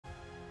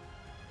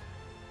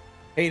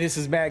Hey, this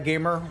is Mad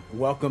Gamer.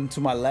 Welcome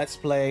to my Let's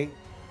Play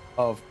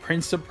of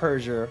Prince of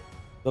Persia,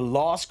 The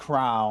Lost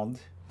Crown,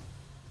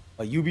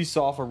 a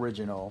Ubisoft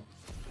original.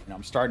 And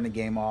I'm starting the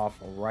game off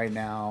right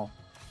now.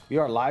 We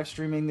are live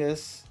streaming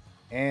this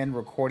and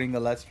recording the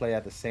Let's Play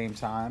at the same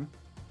time.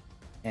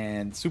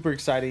 And super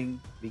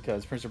exciting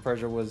because Prince of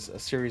Persia was a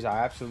series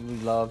I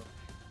absolutely loved.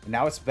 And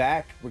now it's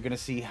back. We're going to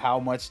see how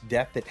much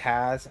depth it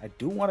has. I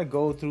do want to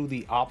go through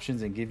the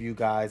options and give you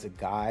guys a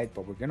guide,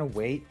 but we're going to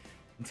wait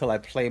until I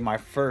play my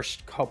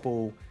first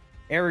couple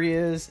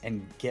areas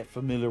and get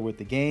familiar with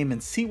the game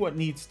and see what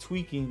needs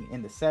tweaking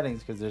in the settings,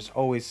 because there's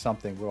always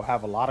something. We'll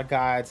have a lot of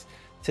guides,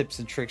 tips,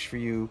 and tricks for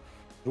you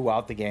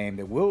throughout the game.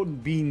 There will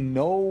be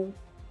no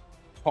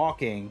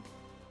talking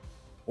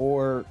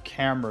or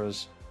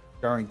cameras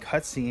during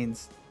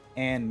cutscenes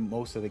and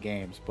most of the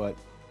games, but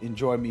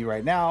enjoy me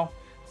right now.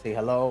 Say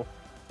hello.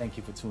 Thank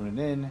you for tuning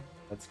in.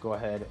 Let's go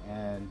ahead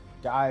and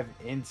dive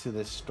into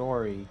the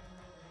story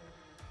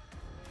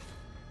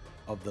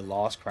of the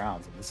Lost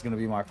Crowns. This is going to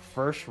be my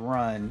first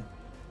run.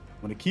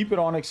 I'm going to keep it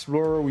on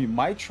Explorer. We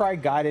might try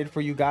guided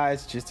for you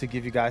guys just to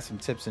give you guys some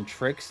tips and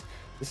tricks.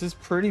 This is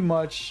pretty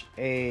much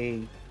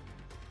a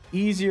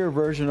easier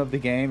version of the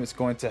game. It's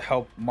going to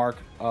help mark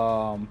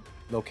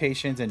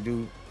locations and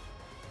do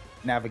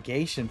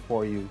navigation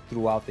for you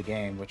throughout the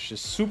game, which is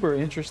super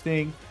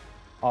interesting.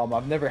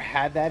 I've never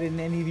had that in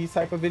any of these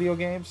type of video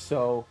games,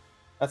 so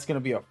that's going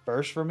to be a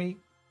first for me.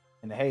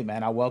 And hey,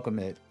 man, I welcome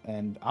it.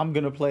 And I'm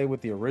going to play with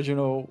the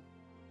original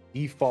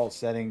default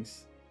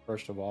settings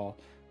first of all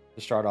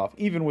to start off,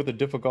 even with the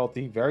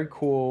difficulty. Very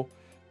cool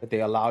that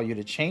they allow you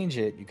to change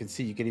it. You can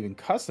see you can even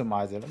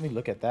customize it. Let me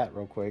look at that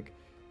real quick.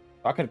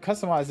 I can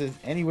customize it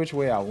any which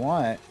way I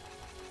want,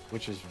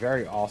 which is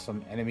very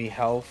awesome. Enemy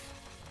health,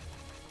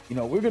 you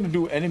know, we're going to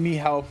do enemy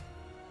health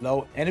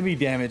low, enemy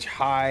damage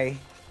high,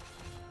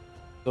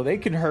 so they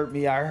can hurt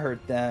me, I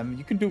hurt them.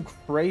 You can do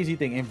crazy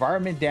thing.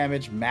 Environment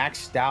damage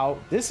maxed out.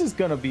 This is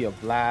gonna be a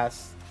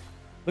blast.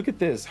 Look at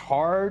this.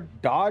 Hard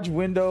dodge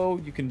window.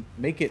 You can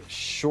make it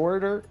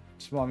shorter,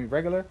 small, I mean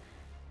regular.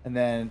 And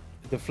then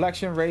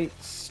deflection rate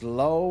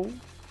slow.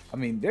 I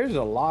mean, there's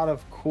a lot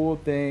of cool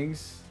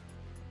things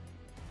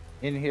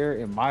in here,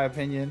 in my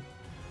opinion.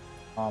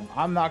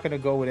 I'm not gonna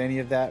go with any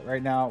of that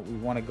right now. We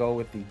want to go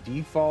with the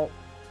default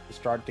to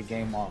start the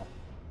game off.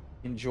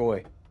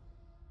 Enjoy.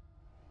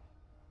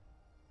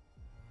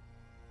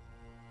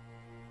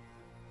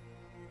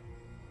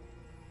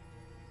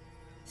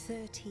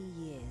 30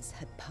 years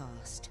had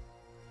passed,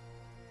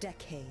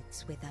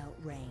 decades without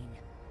rain.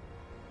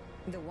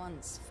 The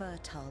once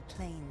fertile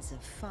plains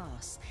of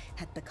Fars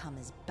had become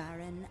as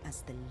barren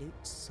as the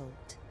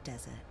Lut-Salt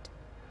Desert.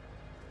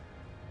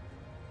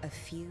 A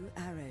few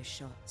arrow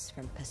shots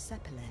from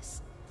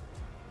Persepolis,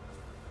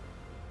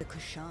 the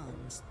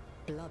Kushans,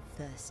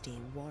 bloodthirsty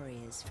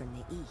warriors from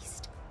the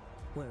east,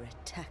 were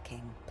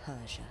attacking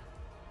Persia.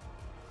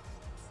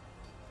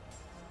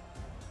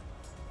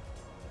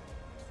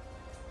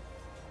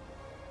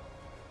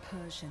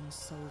 Persian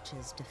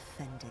soldiers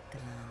defended the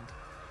land,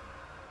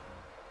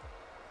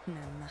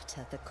 no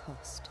matter the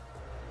cost.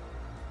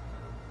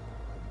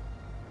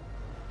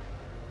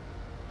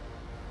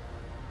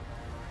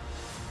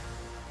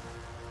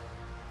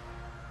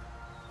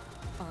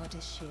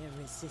 Ardashir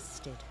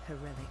resisted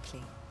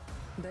heroically,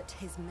 but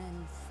his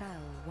men fell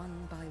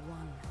one by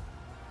one.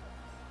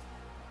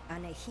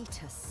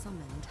 Anahita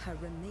summoned her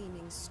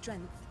remaining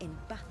strength in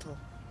battle.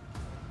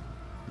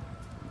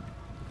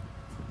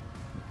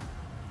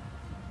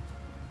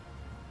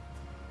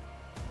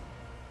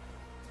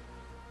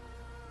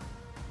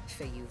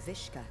 For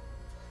Yuvishka,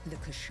 the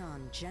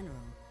Kushan general,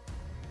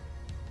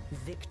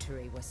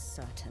 victory was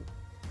certain.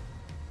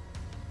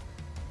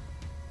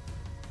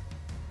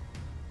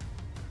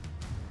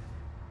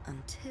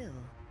 Until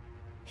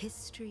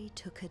history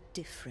took a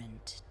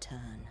different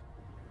turn.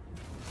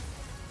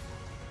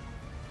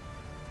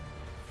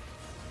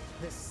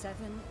 The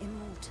Seven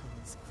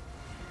Immortals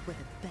were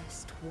the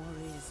best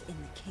warriors in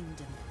the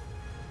kingdom.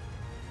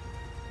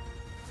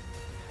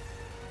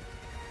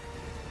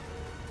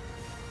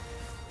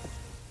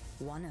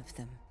 One of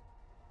them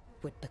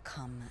would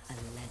become a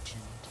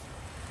legend.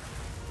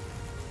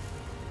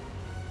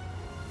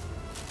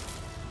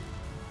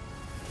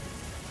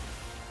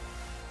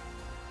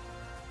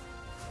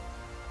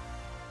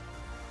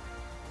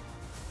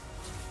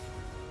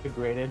 A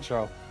great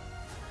intro.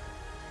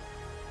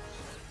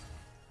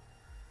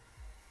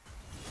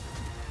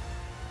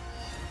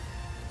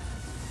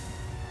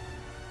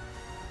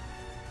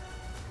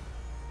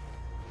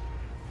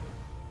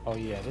 Oh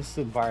yeah, this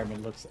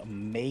environment looks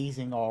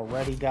amazing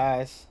already,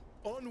 guys.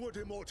 Onward,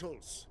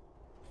 Immortals!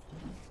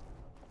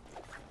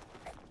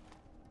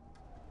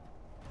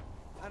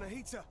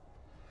 Anahita!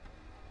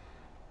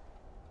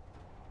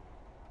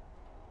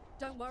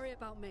 Don't worry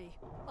about me.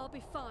 I'll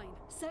be fine.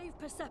 Save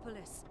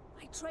Persepolis.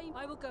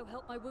 I will go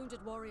help my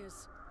wounded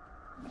warriors.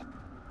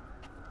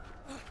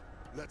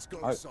 Let's go,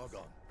 Right.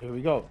 Sargon. Here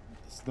we go.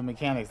 This is the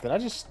mechanics. Did I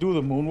just do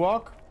the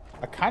moonwalk?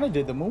 I kind of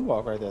did the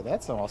moonwalk right there.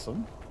 That's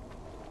awesome.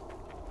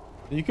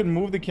 You can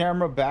move the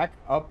camera back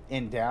up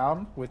and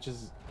down, which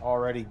is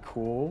already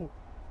cool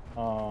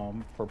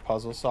for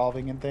puzzle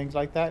solving and things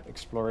like that,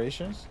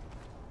 explorations.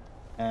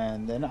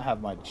 And then I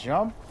have my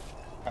jump,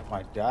 have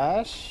my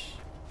dash,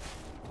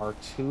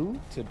 R2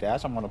 to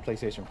dash. I'm on a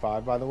PlayStation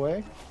 5, by the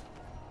way.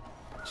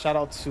 Shout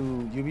out to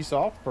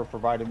Ubisoft for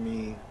providing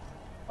me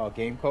a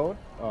game code.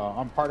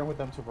 I'm partnering with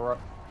them to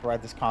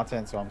provide this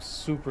content, so I'm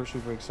super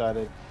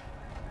excited.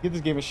 Give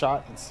this game a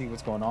shot and see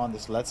what's going on.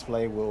 This Let's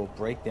Play will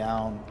break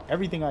down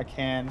everything I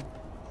can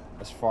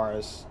as far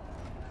as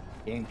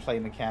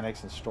gameplay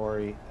mechanics and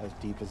story as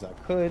deep as I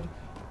could.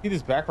 See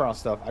this background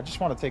stuff. I just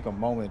want to take a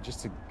moment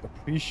just to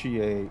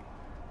appreciate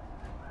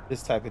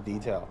this type of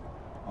detail.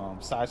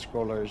 Side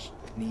scrollers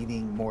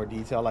needing more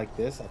detail like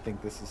this. I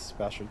think this is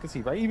special. You can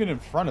see right even in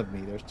front of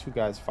me, there's two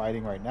guys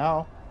fighting right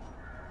now.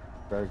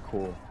 Very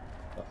cool.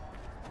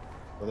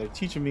 So they're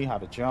teaching me how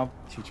to jump,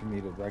 teaching me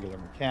the regular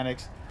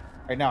mechanics.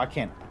 Right now I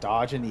can't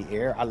dodge in the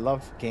air. I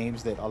love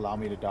games that allow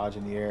me to dodge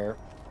in the air.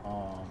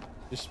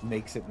 Just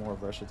makes it more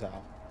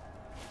versatile.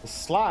 The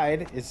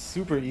slide is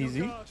super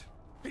easy,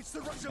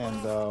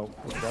 and we'll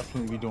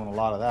definitely be doing a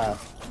lot of that.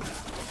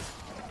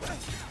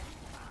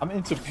 I'm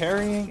into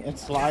parrying and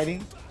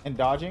sliding and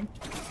dodging,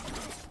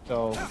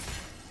 so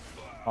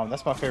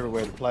that's my favorite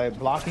way to play.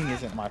 Blocking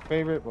isn't my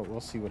favorite, but we'll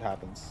see what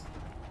happens.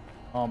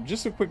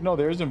 Just a quick note,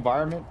 there's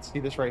environment. See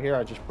this right here?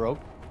 I just broke.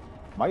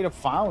 Might have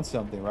found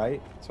something, right?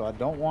 So I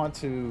don't want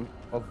to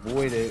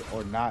avoid it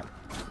or not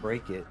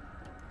break it.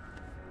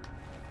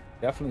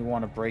 Definitely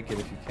want to break it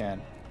if you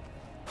can.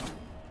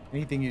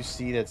 Anything you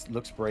see that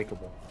looks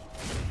breakable.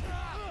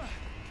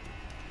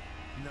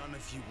 None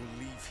of you will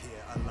leave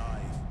here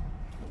alive.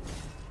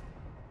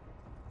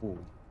 Ooh.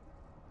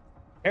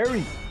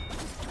 Parry!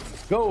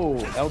 Go!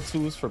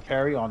 L2s for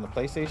parry on the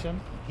PlayStation.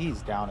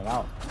 He's down and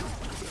out.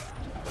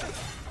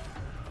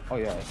 Oh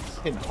yeah, it's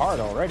hitting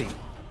hard already.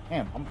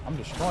 Damn, I'm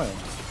destroying him.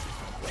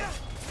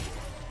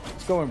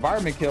 Let's go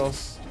environment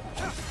kills.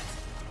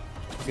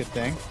 Good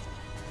thing.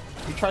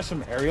 You try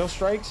some aerial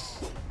strikes.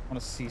 I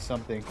want to see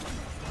something.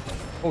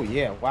 Oh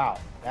yeah, wow.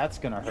 That's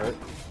gonna hurt.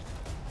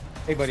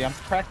 Hey buddy, I'm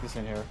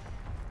practicing here.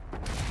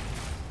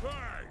 Hey,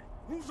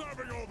 who's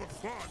having all the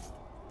fun?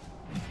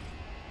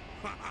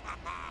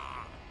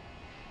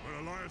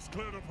 When Elias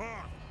cleared the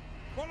path.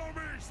 Follow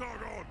me,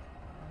 Sargon.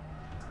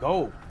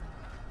 Go.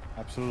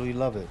 Absolutely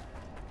love it.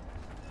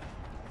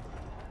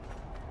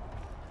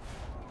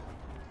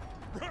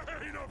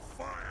 Rain of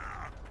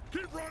fire!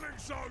 Keep running,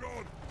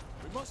 Sargon!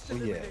 We must Oh,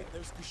 yeah. eliminate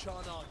those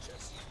Kushan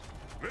archers.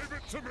 Leave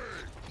it to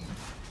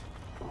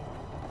me!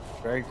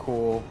 Very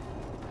cool.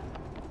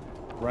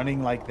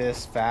 Running like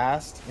this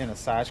fast in a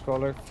side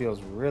scroller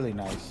feels really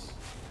nice.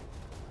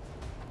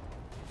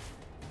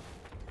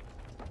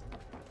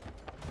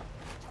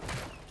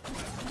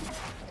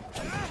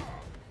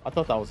 I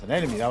thought that was an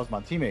enemy. That was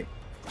my teammate.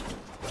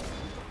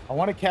 I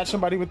want to catch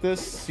somebody with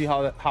this, see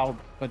how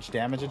much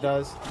damage it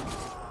does.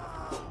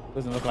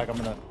 Doesn't look like I'm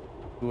gonna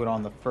do it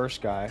on the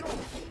first guy.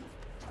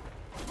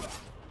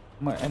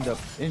 I'm gonna end up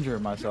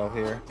injuring myself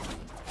here.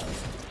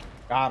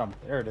 Got him.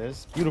 There it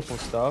is. Beautiful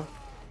stuff.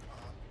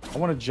 I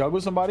want to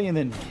juggle somebody and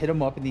then hit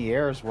them up in the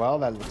air as well.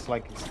 That looks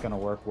like it's gonna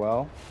work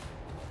well.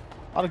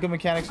 A lot of good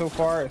mechanics so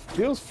far. It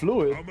feels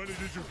fluid. How many did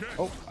you get?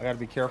 Oh, I gotta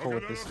be careful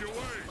with this Get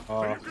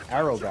out of your way.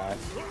 arrow guy.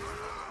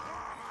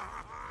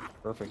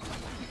 Perfect.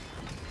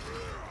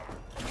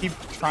 Keep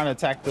trying to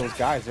attack those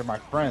guys. They're my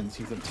friends.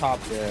 He's up top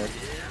there.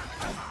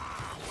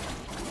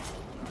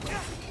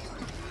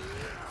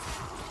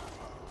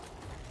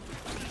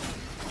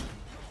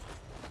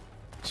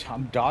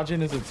 I'm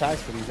dodging his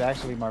attacks, but he's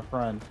actually my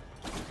friend.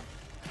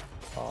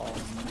 Oh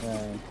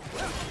man.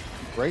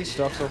 Great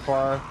stuff so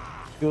far.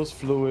 Feels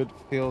fluid.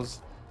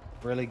 Feels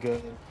really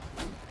good.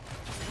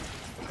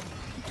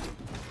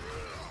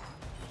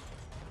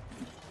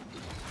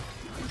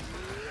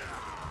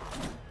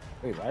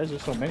 Wait, why is there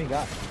so many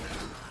guys?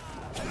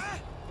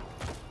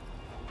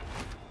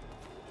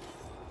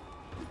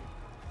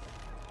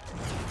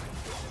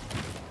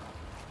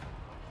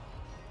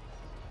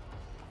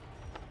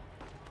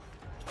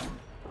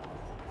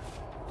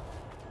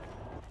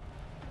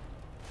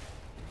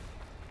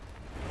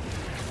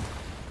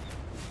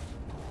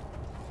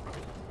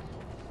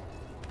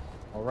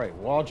 All right,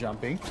 wall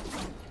jumping.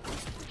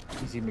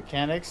 Easy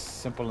mechanics,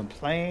 simple and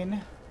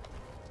plain.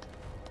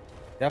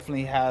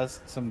 Definitely has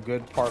some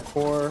good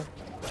parkour.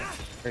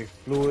 Very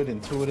fluid,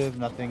 intuitive,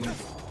 nothing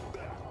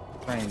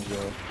strange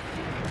though.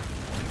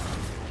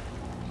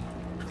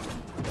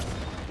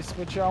 This is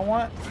what y'all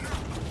want?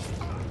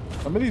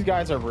 Some of these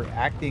guys are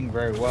reacting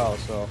very well,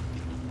 so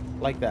I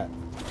like that.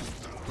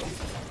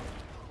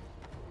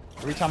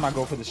 Every time I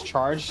go for this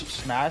charge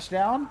smash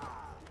down,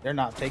 they're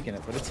not taking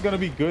it. But it's gonna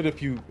be good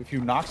if you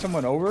knock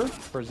someone over.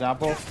 For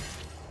example,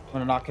 I'm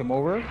gonna knock him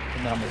over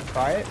and then I'm gonna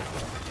try it.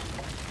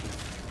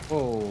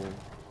 Whoa.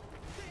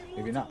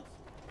 Maybe not.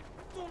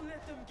 Don't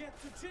let them get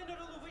to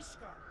General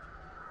Wishka.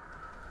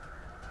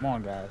 Come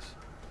on, guys.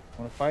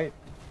 Wanna fight?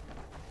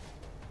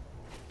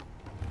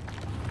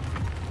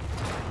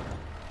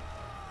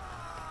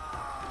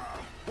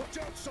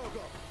 Watch out, Soga!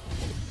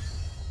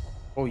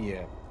 Oh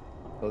yeah.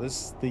 So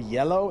the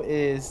yellow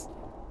is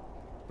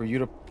for you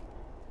to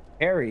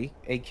parry,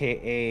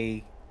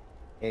 aka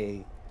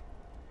a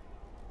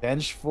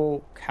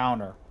vengeful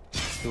counter.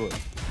 Let's do it.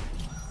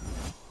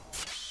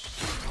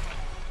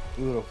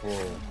 Beautiful.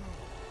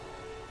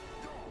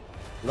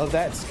 Love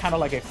that. It's kind of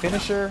like a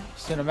finisher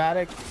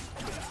cinematic.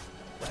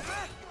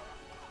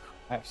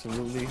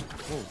 Absolutely.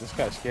 Oh, this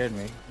guy scared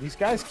me. These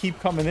guys keep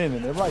coming in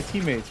and they're my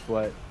teammates,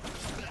 but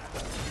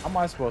how am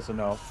I supposed to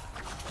know?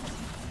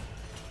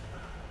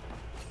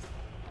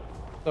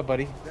 What's up,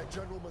 buddy? That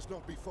general must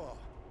not be far.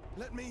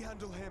 Let me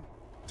handle him.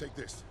 Take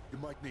this. You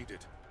might need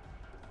it.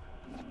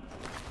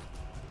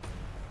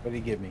 What did he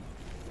give me?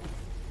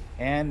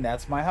 And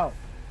that's my health.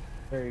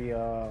 Very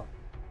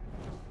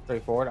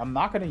straightforward. I'm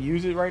not going to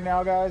use it right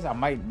now, guys. I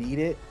might need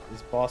it.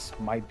 This boss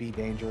might be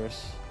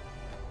dangerous.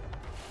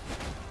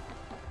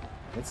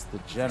 It's the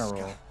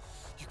general.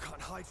 You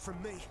can't hide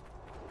from me.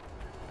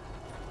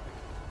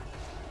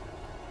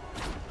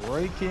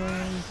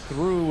 Breaking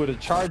through with a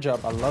charge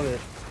up. I love it.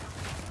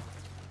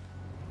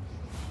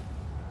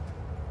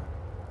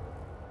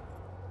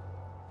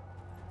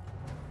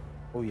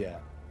 Oh yeah.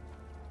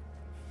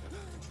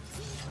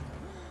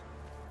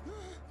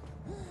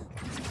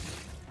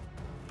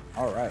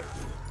 All right.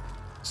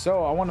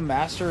 So I want to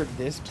master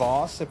this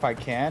boss if I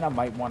can. I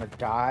might want to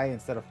die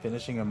instead of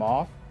finishing him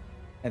off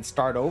and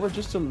start over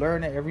just to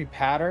learn every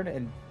pattern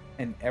and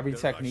every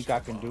technique I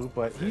can do.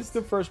 But he's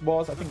the first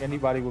boss. I think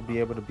anybody would be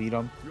able to beat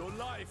him.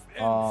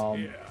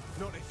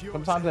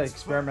 Sometimes I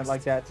experiment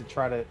like that to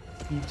try to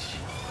teach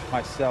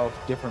myself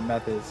different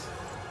methods.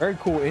 Very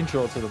cool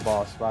intro to the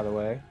boss, by the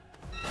way.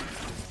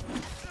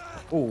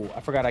 Oh,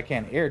 I forgot I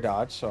can't air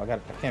dodge, so I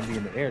can't be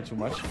in the air too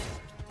much.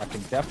 I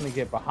can definitely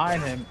get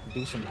behind him and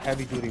do some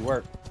heavy duty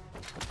work.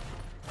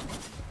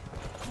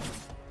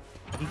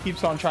 He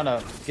keeps on trying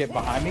to get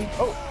behind me.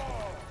 Oh,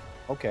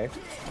 okay.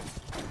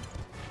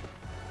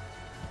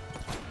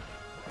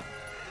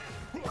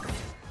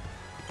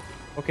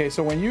 Okay,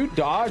 so when you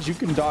dodge, you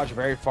can dodge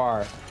very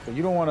far, but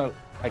you don't want to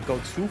like go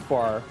too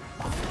far.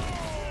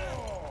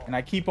 And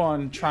I keep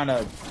on trying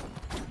to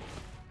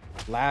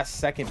last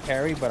second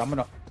parry, but I'm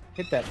gonna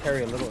hit that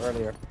parry a little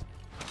earlier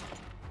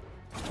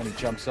when he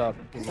jumps up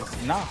because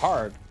it's not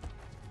hard.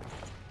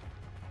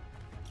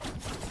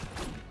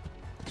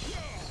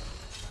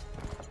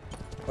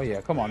 Oh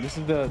yeah, come on, this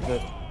is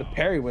the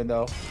parry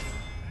window.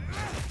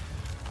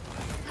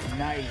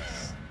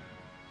 Nice,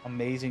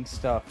 amazing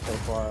stuff so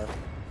far.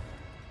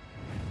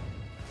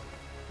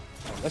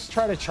 Let's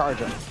try to charge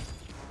him.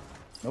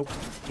 Nope,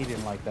 he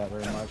didn't like that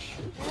very much.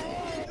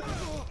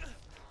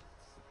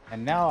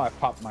 And now I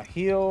pop my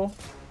heal.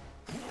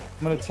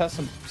 I'm gonna test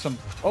some.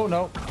 Oh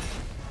no!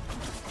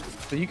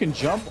 So you can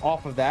jump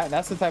off of that.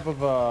 That's the type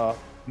of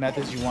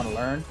methods you want to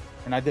learn.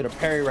 And I did a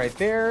parry right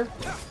there,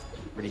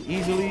 pretty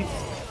easily.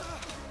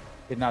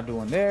 Did not do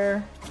one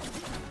there.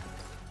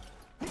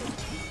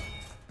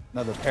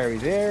 Another parry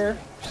there.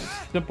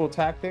 Simple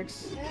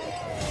tactics.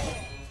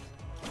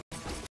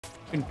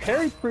 You can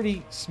parry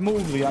pretty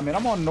smoothly. I mean,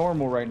 I'm on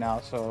normal right now,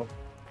 so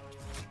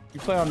if you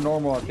play on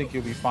normal, I think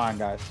you'll be fine,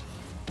 guys.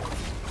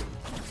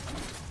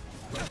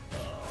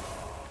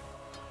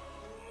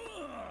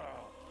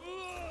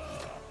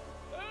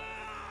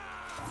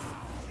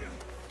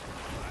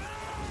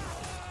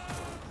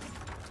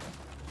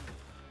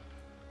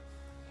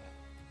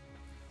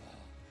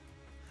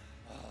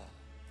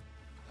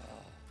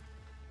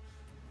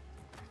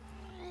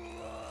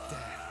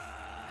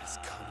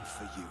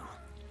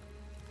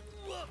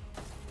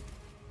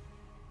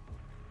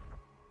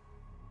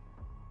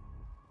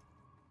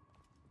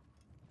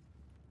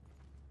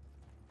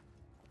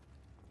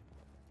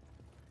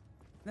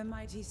 The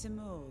mighty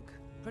Simurgh,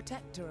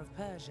 protector of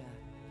Persia,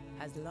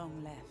 has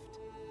long left.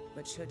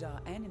 But should our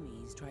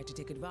enemies try to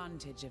take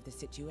advantage of the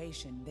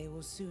situation, they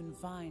will soon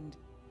find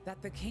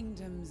that the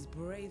kingdom's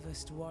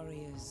bravest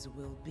warriors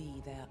will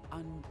be their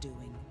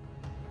undoing.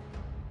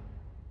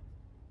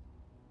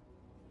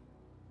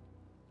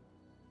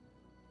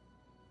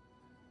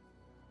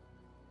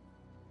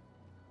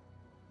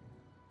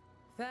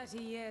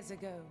 "30 years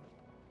ago,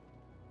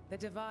 the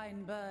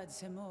divine bird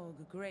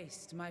Simurgh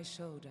graced my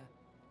shoulder,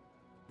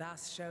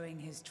 thus showing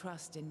his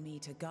trust in me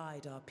to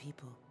guide our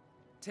people.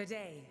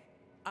 Today,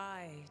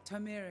 I,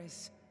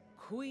 Tomiris,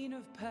 Queen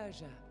of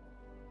Persia,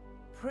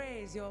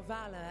 praise your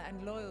valor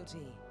and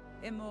loyalty,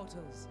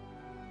 immortals.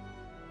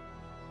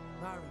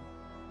 Varum,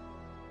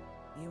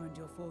 you and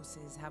your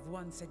forces have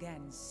once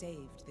again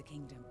saved the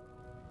kingdom.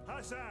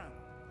 Hassan,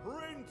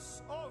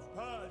 Prince of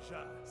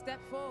Persia! Step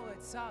forward,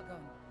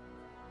 Sargon.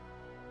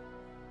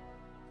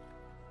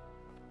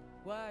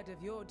 Word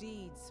of your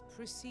deeds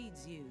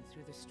precedes you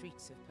through the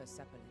streets of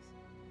Persepolis.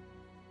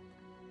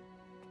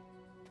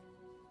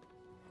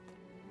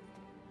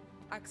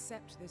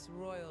 Accept this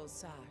royal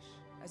sash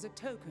as a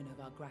token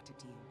of our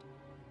gratitude.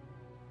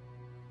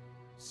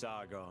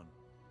 Sargon,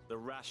 the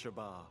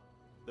Rashabar,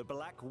 the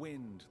black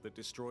wind that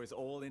destroys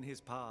all in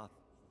his path.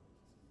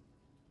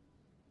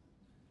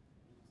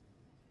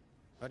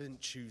 I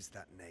didn't choose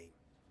that name.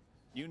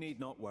 You need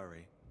not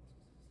worry.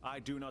 I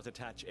do not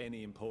attach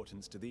any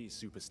importance to these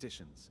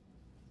superstitions.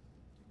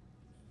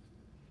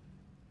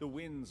 The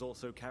winds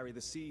also carry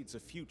the seeds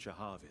of future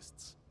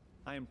harvests.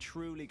 I am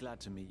truly glad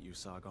to meet you,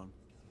 Sargon.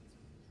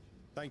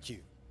 Thank you,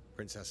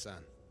 Princess San.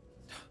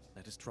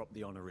 Let us drop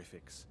the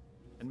honorifics,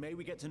 and may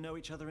we get to know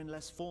each other in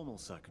less formal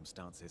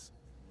circumstances.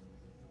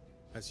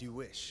 As you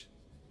wish,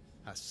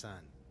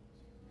 Hassan.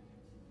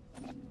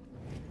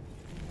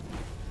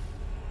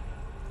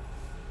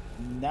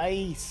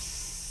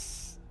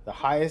 Nice. The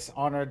highest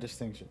honor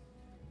distinction.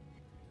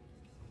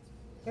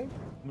 Okay,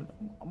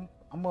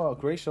 I'm a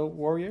Gracio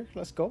warrior.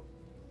 Let's go.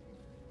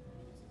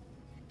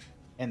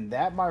 And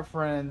that, my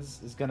friends,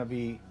 is gonna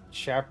be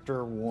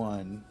chapter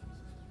 1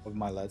 of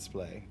my Let's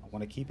Play. I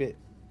want to keep it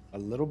a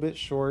little bit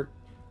short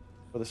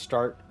for the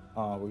start.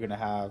 We're gonna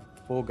have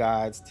full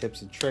guides,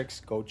 tips, and tricks.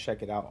 Go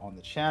check it out on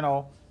the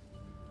channel.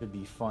 Should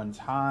be fun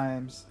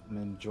times. I'm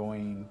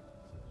enjoying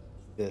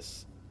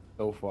this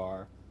so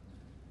far.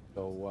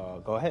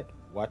 So go ahead,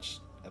 watch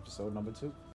episode number 2.